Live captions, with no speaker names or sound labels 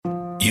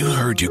You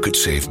heard you could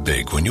save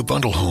big when you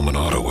bundle home and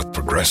auto with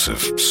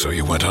Progressive, so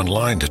you went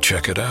online to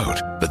check it out.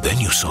 But then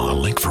you saw a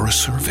link for a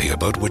survey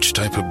about which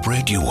type of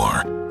bread you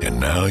are. And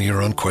now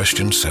you're on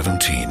question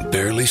 17,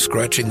 barely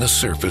scratching the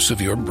surface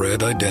of your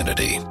bread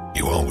identity.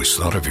 You always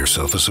thought of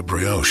yourself as a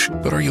brioche,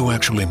 but are you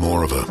actually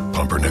more of a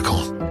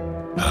pumpernickel?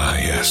 Ah,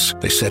 yes.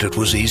 They said it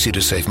was easy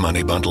to save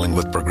money bundling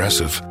with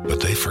Progressive,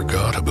 but they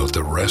forgot about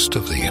the rest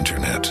of the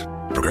internet.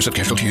 Progressive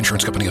Casualty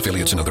Insurance Company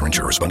affiliates and other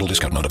insurers. Bundle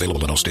discount not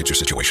available in all states or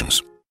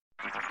situations.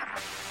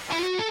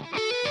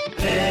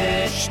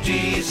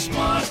 HT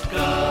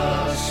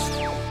Smartcast.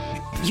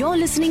 You're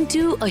listening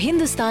to a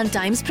Hindustan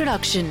Times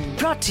production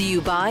brought to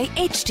you by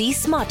HT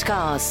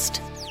Smartcast.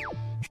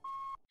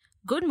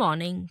 Good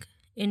morning.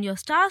 In your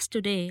stars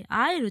today,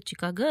 I,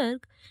 Ruchika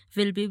Garg,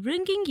 will be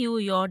bringing you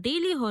your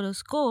daily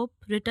horoscope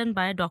written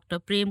by Dr.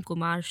 Prem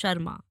Kumar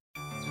Sharma.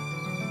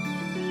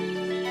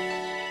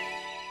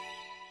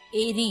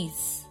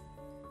 Aries.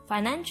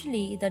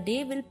 Financially, the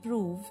day will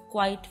prove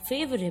quite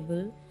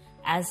favorable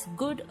as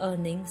good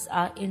earnings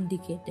are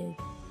indicated.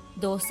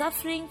 Those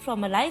suffering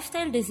from a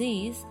lifestyle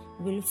disease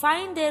will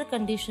find their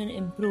condition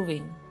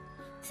improving.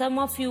 Some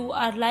of you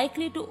are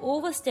likely to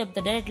overstep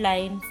the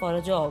deadline for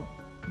a job,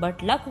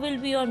 but luck will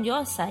be on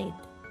your side.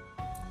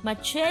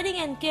 Much sharing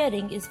and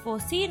caring is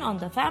foreseen on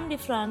the family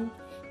front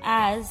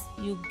as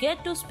you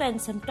get to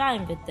spend some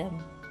time with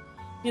them.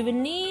 You will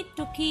need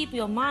to keep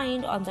your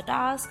mind on the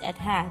task at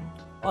hand,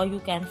 or you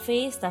can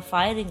face the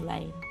firing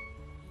line.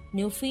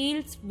 New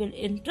fields will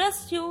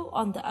interest you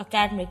on the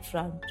academic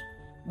front,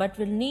 but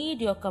will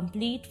need your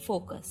complete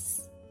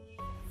focus.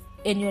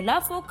 In your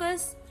love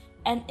focus,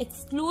 an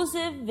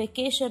exclusive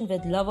vacation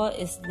with lover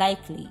is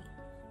likely,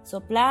 so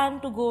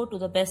plan to go to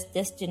the best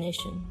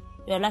destination.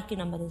 Your lucky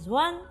number is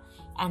 1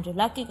 and your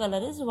lucky color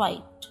is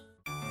white.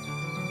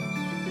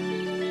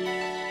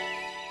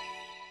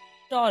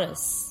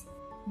 Taurus.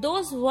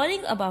 Those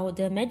worrying about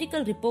their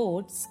medical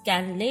reports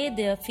can lay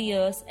their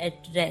fears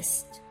at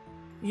rest.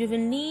 You will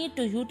need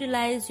to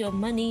utilize your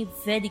money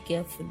very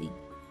carefully.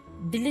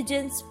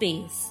 Diligence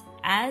pays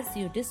as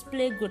you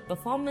display good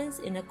performance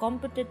in a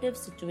competitive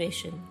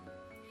situation.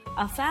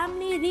 A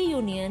family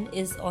reunion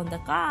is on the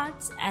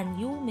cards and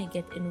you may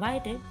get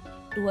invited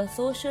to a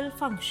social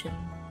function,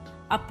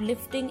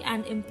 uplifting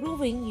and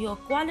improving your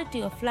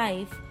quality of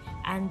life,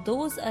 and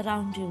those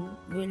around you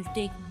will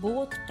take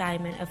both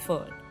time and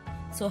effort.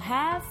 So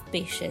have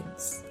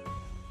patience.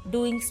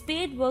 Doing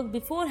spade work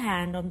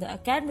beforehand on the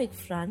academic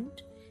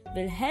front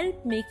will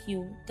help make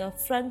you the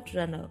front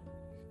runner.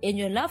 In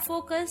your love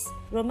focus,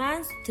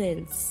 romance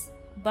thrills,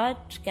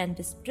 but can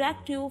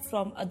distract you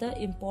from other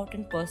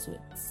important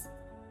pursuits.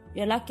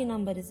 Your lucky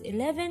number is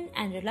 11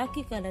 and your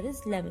lucky color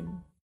is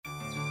lemon.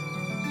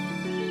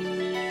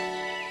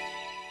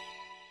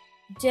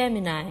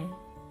 Gemini.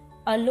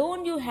 A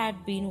loan you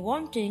had been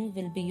wanting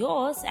will be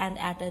yours and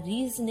at a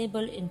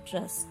reasonable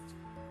interest.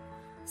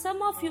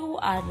 Some of you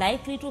are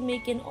likely to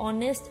make an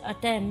honest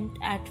attempt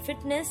at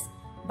fitness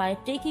by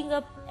taking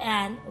up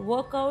an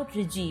workout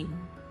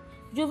regime.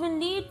 You will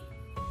need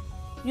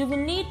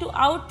to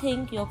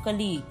outthink your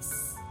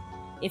colleagues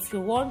if you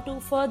want to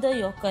further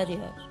your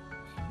career.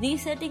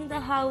 Resetting the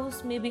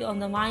house may be on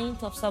the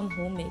minds of some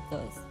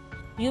homemakers.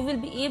 You will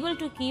be able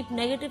to keep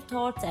negative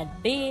thoughts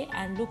at bay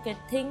and look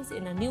at things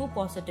in a new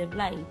positive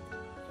light.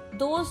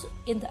 Those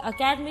in the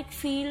academic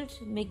field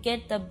may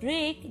get the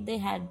break they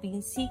had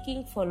been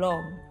seeking for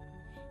long.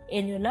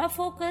 In your love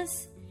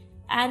focus,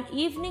 an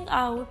evening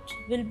out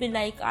will be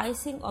like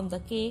icing on the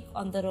cake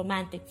on the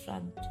romantic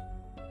front.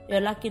 Your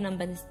lucky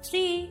number is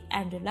 3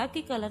 and your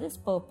lucky color is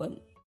purple.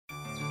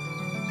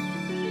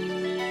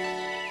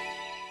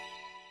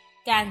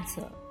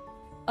 Cancer.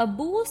 A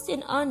boost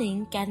in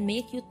earning can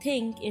make you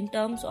think in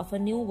terms of a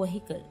new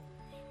vehicle.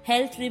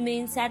 Health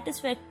remains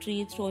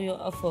satisfactory through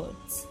your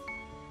efforts.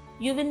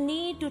 You will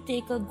need to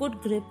take a good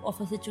grip of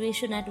a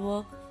situation at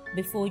work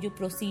before you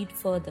proceed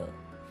further.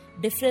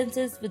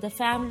 Differences with a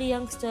family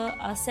youngster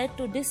are set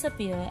to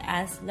disappear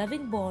as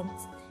loving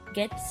bonds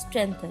get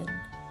strengthened.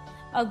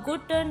 A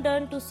good turn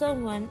done to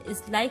someone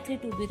is likely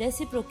to be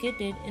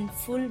reciprocated in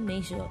full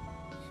measure.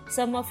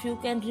 Some of you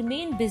can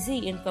remain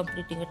busy in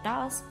completing a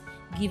task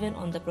given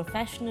on the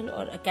professional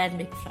or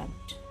academic front.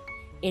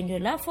 In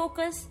your love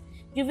focus,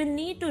 you will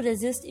need to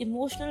resist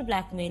emotional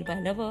blackmail by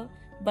lover,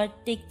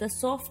 but take the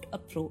soft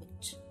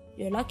approach.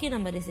 Your lucky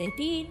number is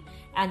 18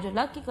 and your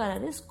lucky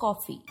color is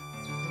coffee.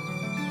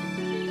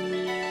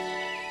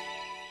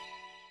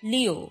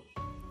 Leo.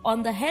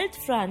 On the health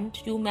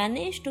front, you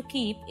manage to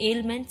keep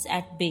ailments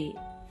at bay.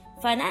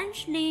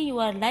 Financially, you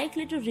are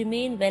likely to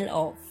remain well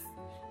off.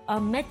 A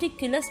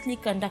meticulously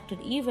conducted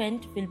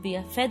event will be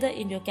a feather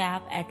in your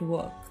cap at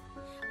work.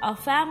 A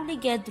family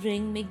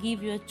gathering may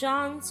give you a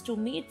chance to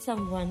meet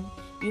someone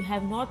you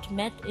have not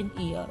met in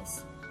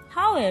years.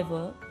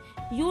 However,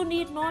 you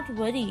need not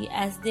worry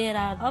as there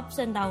are ups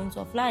and downs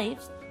of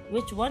life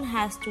which one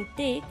has to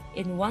take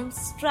in one's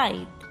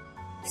stride.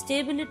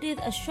 Stability is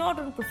assured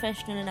on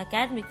professional and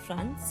academic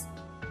fronts,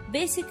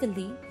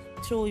 basically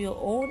through your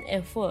own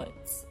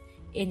efforts.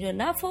 In your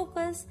love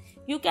focus,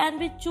 you can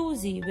be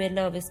choosy where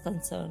love is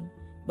concerned.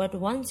 But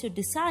once you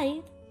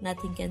decide,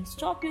 nothing can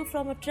stop you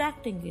from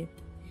attracting it.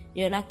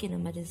 Your lucky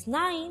number is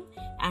 9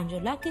 and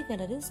your lucky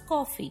color is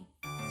coffee.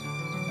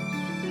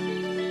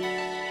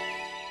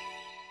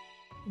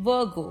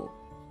 Virgo,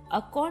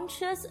 a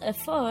conscious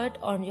effort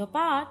on your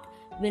part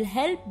will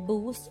help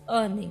boost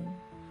earning.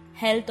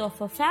 Health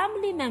of a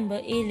family member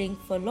ailing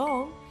for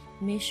long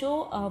may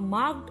show a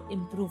marked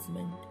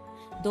improvement.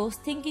 Those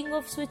thinking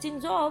of switching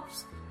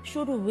jobs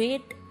should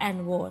wait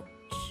and watch.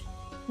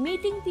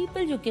 Meeting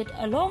people you get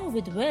along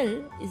with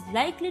well is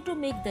likely to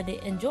make the day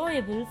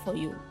enjoyable for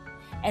you.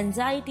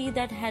 Anxiety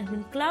that had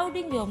been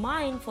clouding your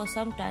mind for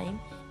some time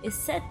is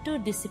set to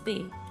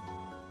dissipate.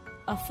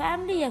 A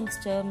family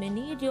youngster may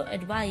need your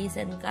advice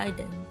and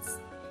guidance.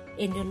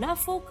 In your love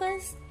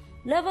focus,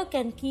 lover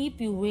can keep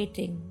you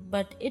waiting,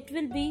 but it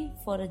will be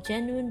for a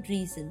genuine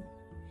reason.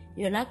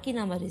 Your lucky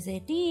number is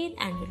 18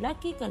 and your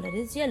lucky color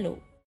is yellow.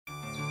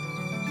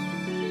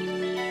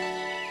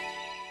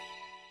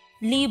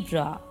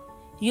 Libra,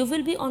 you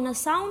will be on a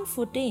sound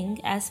footing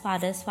as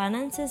far as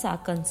finances are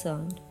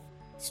concerned.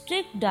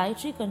 Strict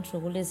dietary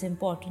control is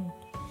important.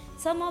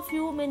 Some of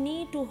you may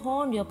need to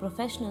hone your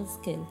professional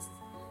skills.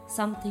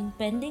 Something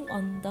pending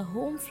on the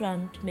home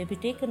front may be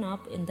taken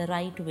up in the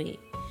right way.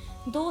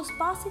 Those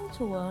passing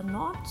through a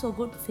not so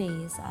good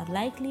phase are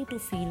likely to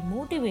feel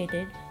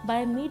motivated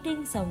by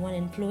meeting someone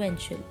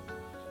influential.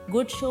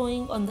 Good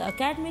showing on the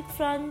academic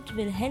front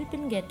will help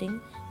in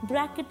getting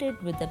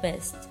bracketed with the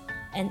best.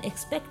 An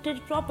expected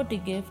property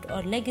gift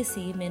or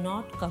legacy may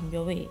not come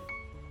your way.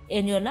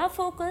 In your love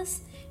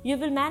focus, you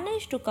will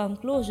manage to come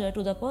closer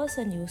to the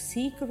person you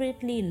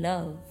secretly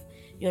love.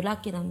 Your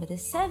lucky number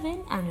is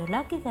 7 and your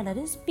lucky color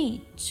is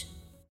peach.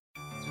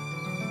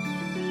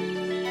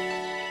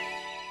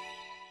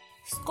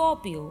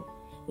 Scorpio,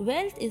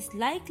 wealth is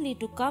likely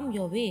to come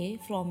your way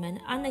from an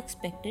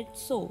unexpected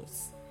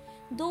source.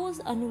 Those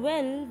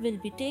unwell will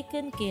be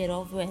taken care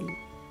of well.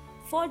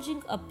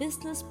 Forging a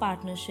business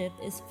partnership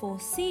is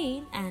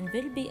foreseen and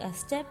will be a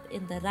step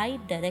in the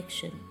right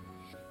direction.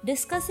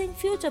 Discussing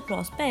future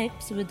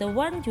prospects with the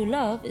one you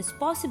love is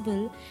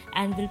possible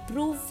and will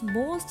prove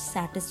most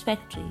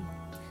satisfactory.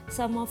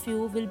 Some of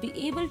you will be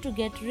able to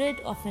get rid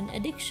of an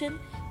addiction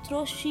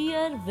through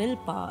sheer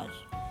willpower.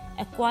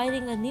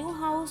 Acquiring a new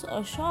house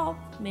or shop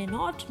may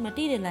not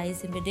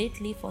materialize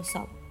immediately for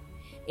some.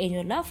 In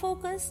your love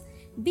focus,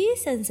 be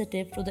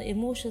sensitive to the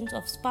emotions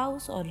of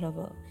spouse or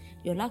lover.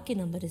 Your lucky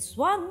number is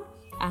 1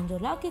 and your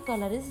lucky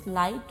color is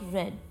light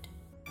red.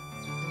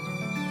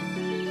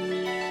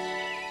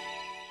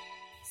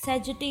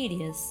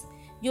 Sagittarius,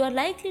 you are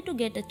likely to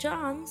get a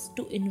chance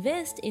to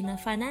invest in a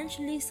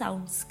financially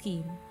sound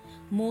scheme.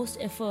 Most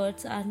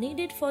efforts are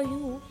needed for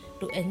you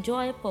to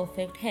enjoy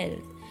perfect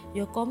health.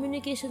 Your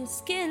communication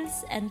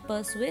skills and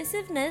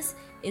persuasiveness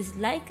is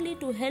likely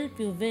to help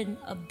you win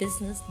a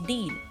business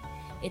deal.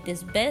 It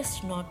is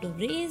best not to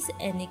raise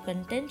any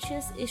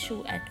contentious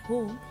issue at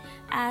home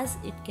as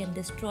it can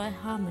destroy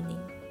harmony.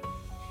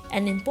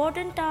 An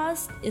important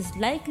task is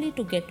likely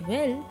to get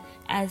well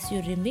as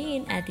you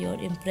remain at your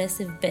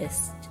impressive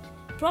best.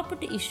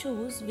 Property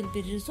issues will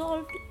be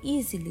resolved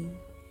easily.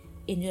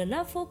 In your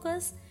love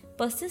focus,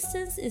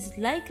 persistence is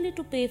likely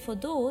to pay for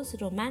those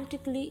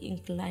romantically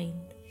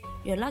inclined.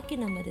 Your lucky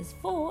number is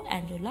 4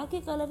 and your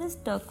lucky color is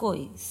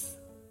turquoise.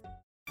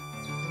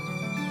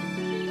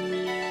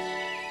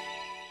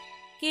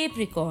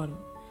 Capricorn,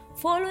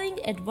 following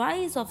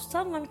advice of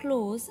someone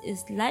close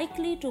is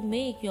likely to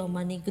make your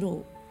money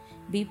grow.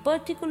 Be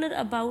particular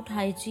about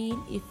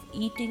hygiene if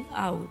eating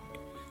out.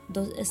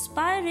 Those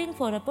aspiring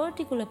for a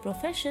particular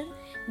profession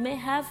may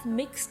have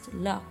mixed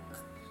luck.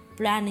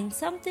 Planning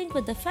something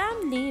with the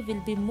family will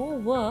be more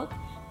work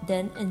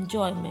than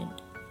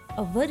enjoyment.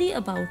 A worry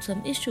about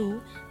some issue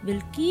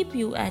will keep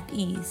you at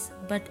ease,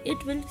 but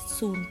it will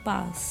soon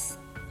pass.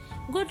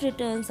 Good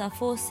returns are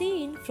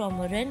foreseen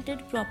from a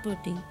rented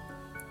property.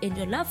 In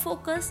your love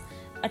focus,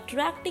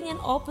 attracting an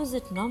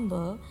opposite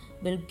number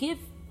will give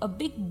a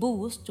big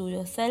boost to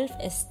your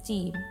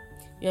self-esteem.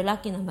 Your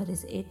lucky number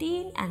is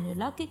 18 and your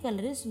lucky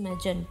color is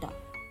magenta.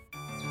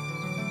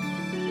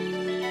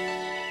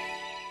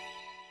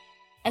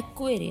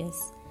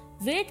 Aquarius,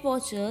 Weight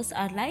Watchers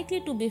are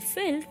likely to be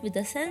filled with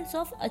a sense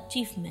of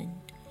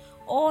achievement.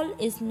 All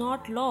is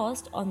not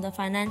lost on the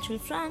financial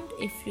front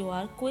if you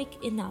are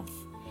quick enough.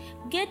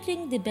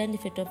 Getting the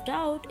benefit of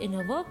doubt in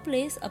a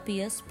workplace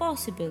appears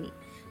possible.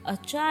 A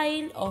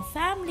child or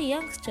family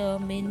youngster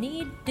may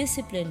need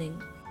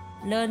disciplining.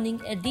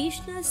 Learning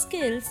additional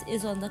skills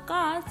is on the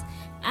cards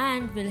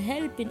and will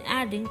help in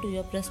adding to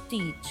your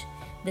prestige.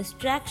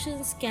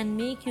 Distractions can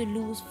make you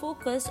lose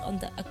focus on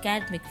the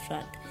academic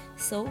front,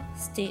 so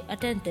stay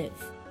attentive.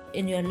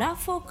 In your love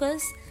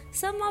focus,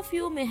 some of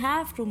you may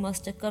have to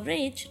muster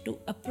courage to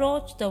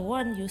approach the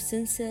one you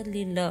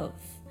sincerely love.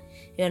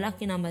 Your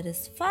lucky number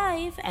is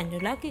 5 and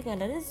your lucky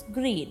color is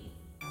green.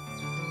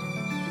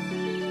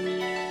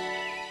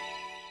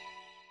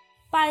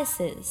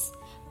 Pisces,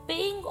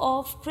 paying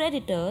off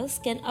creditors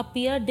can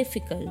appear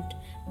difficult,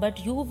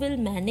 but you will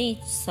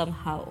manage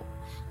somehow.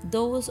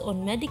 Those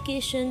on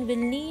medication will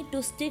need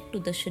to stick to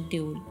the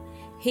schedule.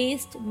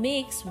 Haste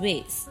makes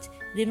waste.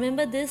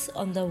 Remember this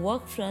on the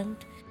work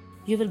front.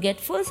 You will get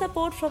full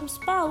support from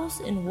spouse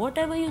in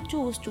whatever you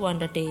choose to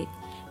undertake.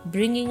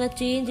 Bringing a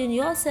change in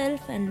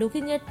yourself and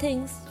looking at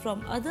things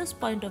from others'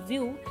 point of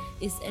view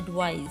is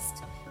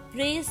advised.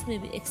 Praise may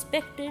be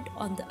expected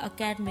on the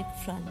academic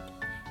front.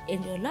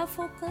 In your love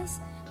focus,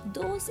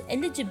 those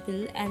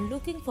eligible and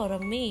looking for a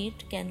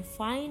mate can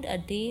find a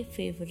day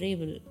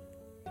favorable.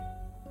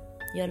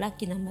 Your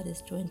lucky number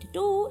is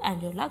 22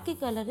 and your lucky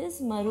color is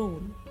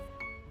maroon.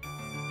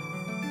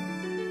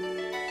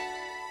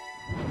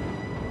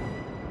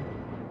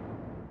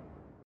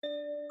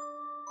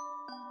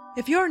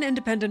 If you're an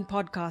independent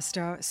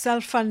podcaster,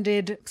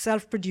 self-funded,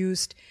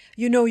 self-produced,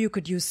 you know you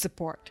could use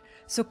support.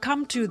 So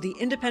come to the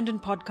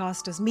Independent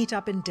Podcasters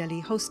Meetup in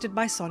Delhi, hosted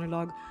by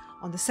Sonalog,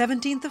 on the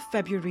 17th of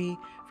February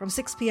from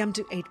 6 p.m.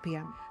 to 8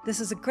 p.m.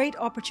 This is a great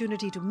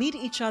opportunity to meet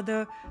each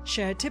other,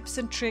 share tips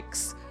and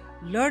tricks,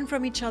 learn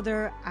from each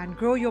other, and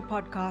grow your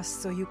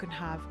podcast so you can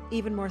have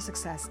even more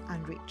success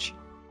and reach.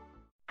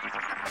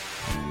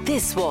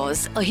 This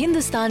was a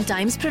Hindustan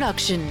Times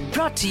production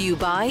brought to you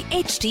by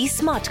HT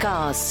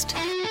Smartcast.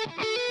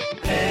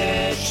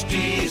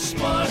 HT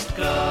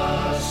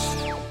Smartcast.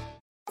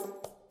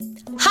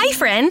 Hi,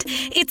 friend.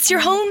 It's your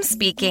home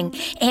speaking,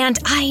 and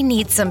I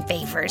need some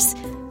favors.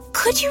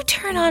 Could you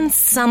turn on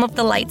some of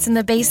the lights in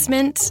the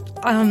basement?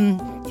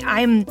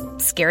 I'm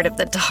scared of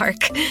the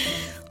dark.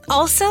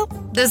 Also,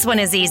 this one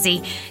is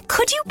easy.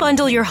 Could you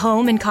bundle your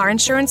home and car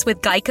insurance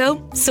with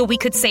Geico so we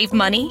could save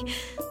money?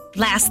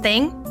 Last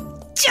thing,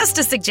 just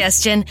a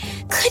suggestion.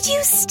 Could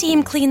you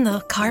steam clean the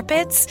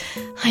carpets?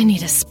 I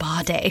need a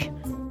spa day.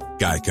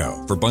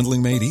 Geico. For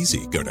bundling made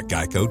easy, go to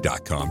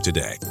geico.com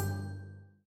today.